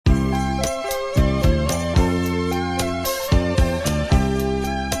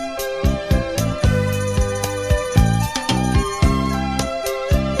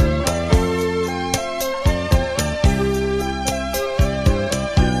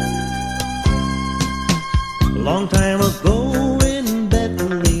Long time ago in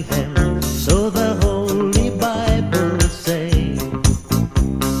Bethlehem, so the Holy Bible say,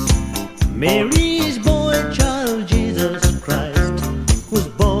 Mary's boy child Jesus Christ was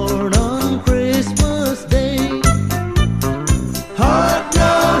born on Christmas Day. Hark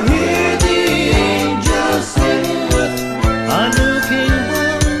now, hear the angels sing, a new King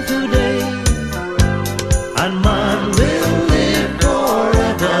born today, and man will live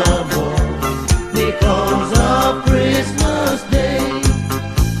forevermore because of Christmas Day.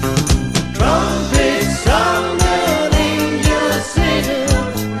 Trumpets sound and angels sing,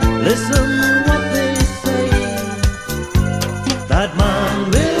 listen what they say, that man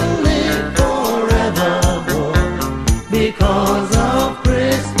will live forevermore because of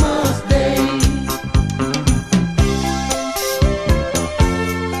Christmas Day.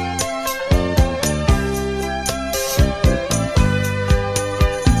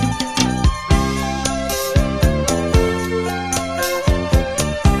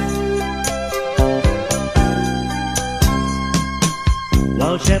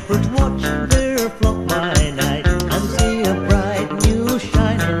 While shepherds watch their flock by night and see a bright new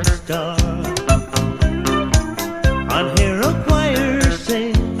shining star, and hear a choir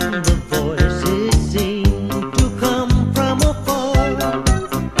sing, the voices seem to come from afar.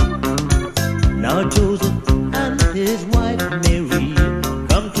 Now Joseph and his wife Mary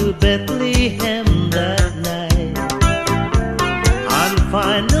come to Bethlehem that night, and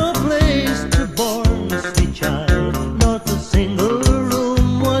find no place to born the sweet child, not a single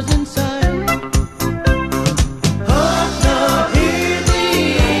room was inside. Hark now, hear the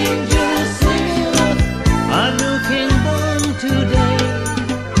angels sing, a new King born today,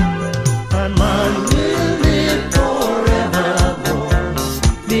 and man will live forevermore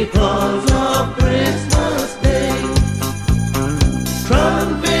because of Christmas Day.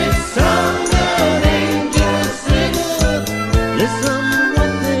 Trumpets sound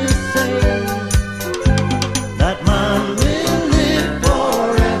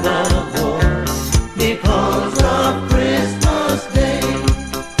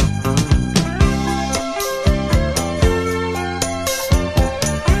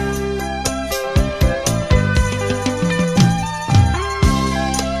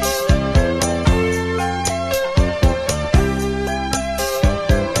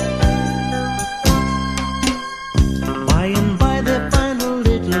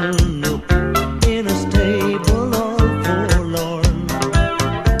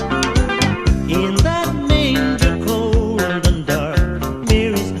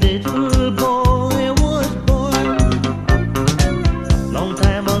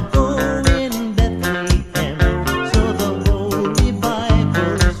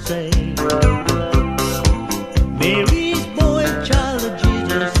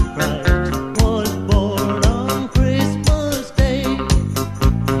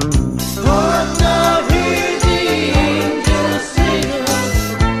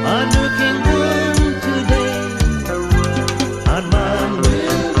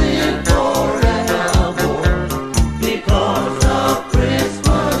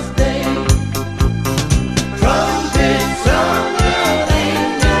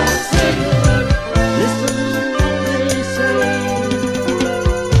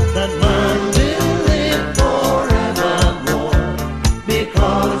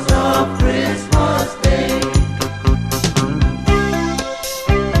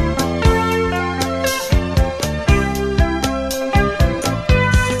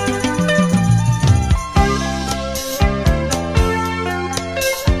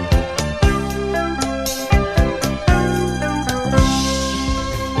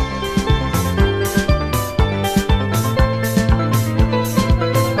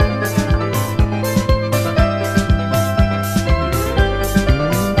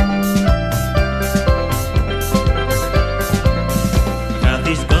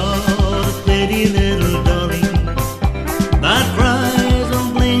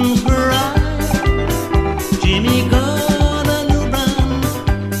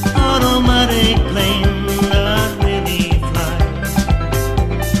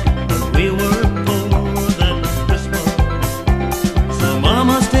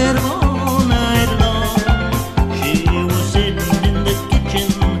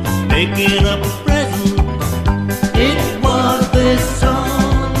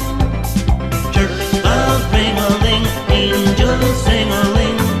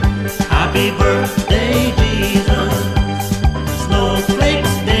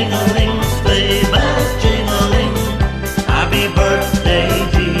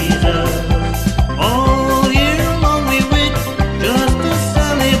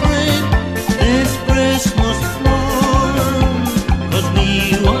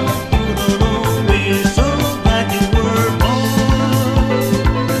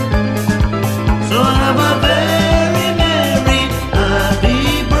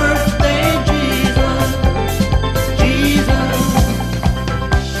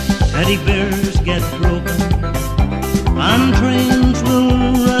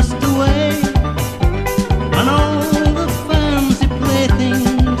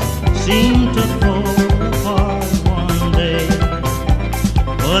seemed to fall apart one day,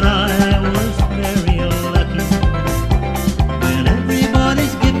 but I was very lucky when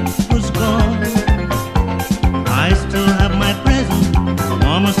everybody's gift was gone. I still have my present,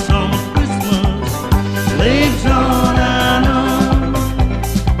 Mama song of Christmas lives on and on.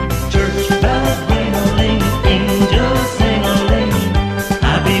 Church bells ring-a-ling, angels sing-a-ling,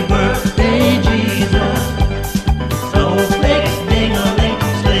 happy birthday Jesus. Snowflakes ding-a-ling,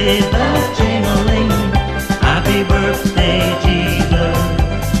 sleigh bells jing-a-ling, happy birthday Jesus.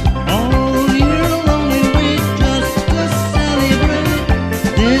 All year long we wait just to celebrate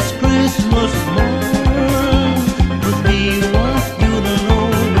this Christmas morn, 'cause we want you to know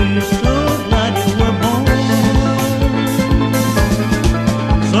we're so glad you were born.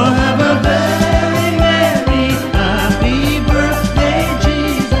 So have a very merry, happy birthday,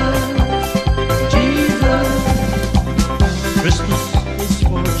 Jesus, Jesus. Christmas is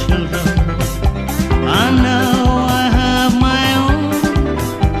for children, and now I have my own.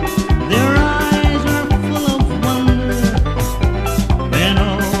 Their eyes are full of wonder when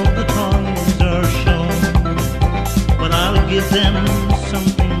all the toys are shown. But I'll give them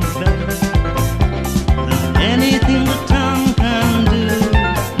something better than anything the town can do.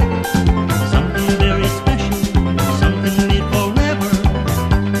 Something very special, something made forever.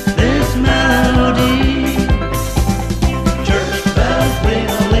 This melody. Church bells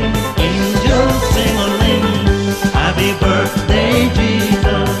ring-a-ling, angels sing-a-ling, happy birthday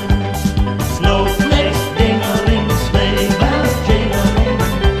Jesus. Snowflakes ding-a-ling, sleigh bells jing-a-ling,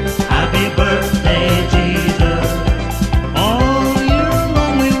 happy birthday Jesus. All year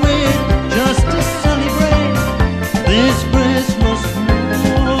long we wait just to celebrate this Christmas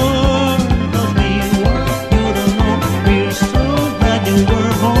morn, 'cause we want you to know we're so glad you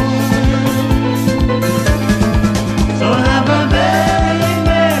were born. So have a very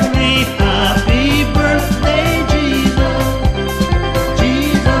merry, happy birthday, Jesus,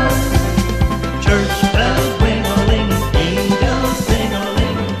 Jesus. Church bells ring-a-ling, angels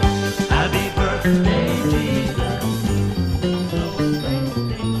sing-a-ling, happy birthday, Jesus.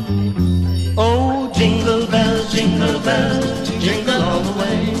 Oh, jingle bells, jingle all the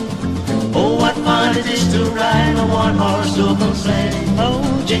way. Oh, what fun it is to ride in a one-horse open sleigh. Oh,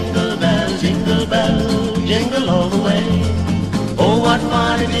 jingle bells, jingle all the way. Oh, what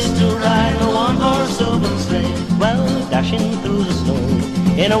fun it is to ride in a one-horse open sleigh. Well, dashing through the snow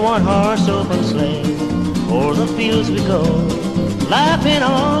in a one-horse open sleigh. O'er the fields we go, laughing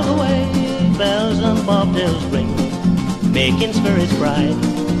all the way. Bells and bobtails ring, making spirits bright.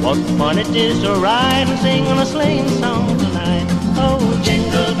 What fun it is to ride and sing on a sleighing song tonight. Oh,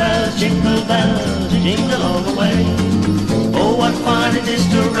 jingle bells, jingle all the way. Oh, what fun it is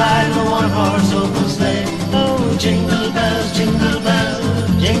to ride in a one-horse open sleigh. Oh, jingle bells,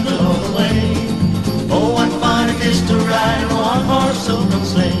 jingle all the way. Oh, what fun it is to ride in a one-horse open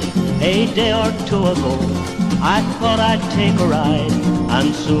sleigh. A day or two ago, I thought I'd take a ride,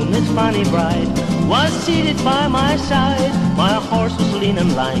 and soon this funny bride was seated by my side. My horse was lean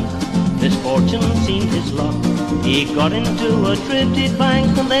and lank, misfortune seemed his lot. He got into a drifted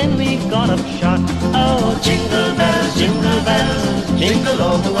bank, and then we got upshot. Oh, jingle bells, jingle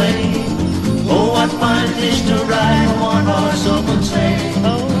all the way. Oh, what fun it is to ride a one-horse open sleigh.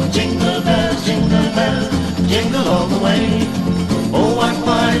 Oh, jingle bells, jingle all the way. Oh, what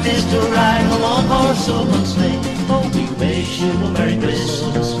fun it is to ride a one-horse open sleigh. Oh, we wish you a Merry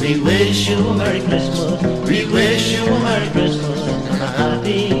Christmas, we wish you a Merry Christmas, we wish you a Merry Christmas and a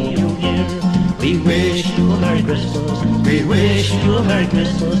Happy New Year. We wish you a Merry Christmas, we wish you a Merry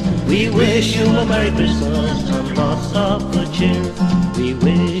Christmas, we wish you a Merry Christmas and lots of good cheer. We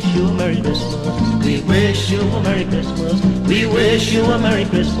wish you a Merry Christmas, we wish you a Merry Christmas, we wish you a Merry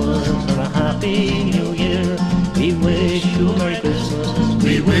Christmas and a Happy New Year. We wish you a Merry Christmas,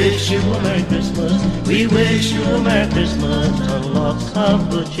 we wish you a Merry Christmas, we wish you a Merry Christmas and lots of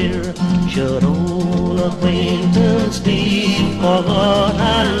good cheer. Should old acquaintance be forgot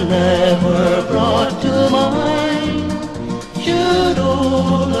and never brought to mind? Should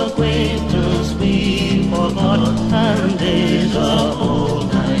old acquaintance be forgot and days of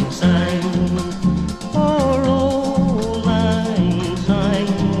old lang syne? For old lang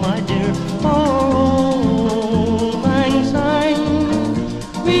syne, my dear, for old lang syne,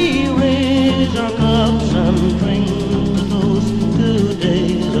 we raise our cups and drink a toast to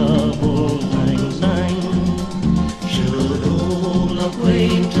days of old lang syne. Should old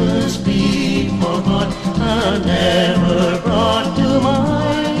acquaintance be forgot and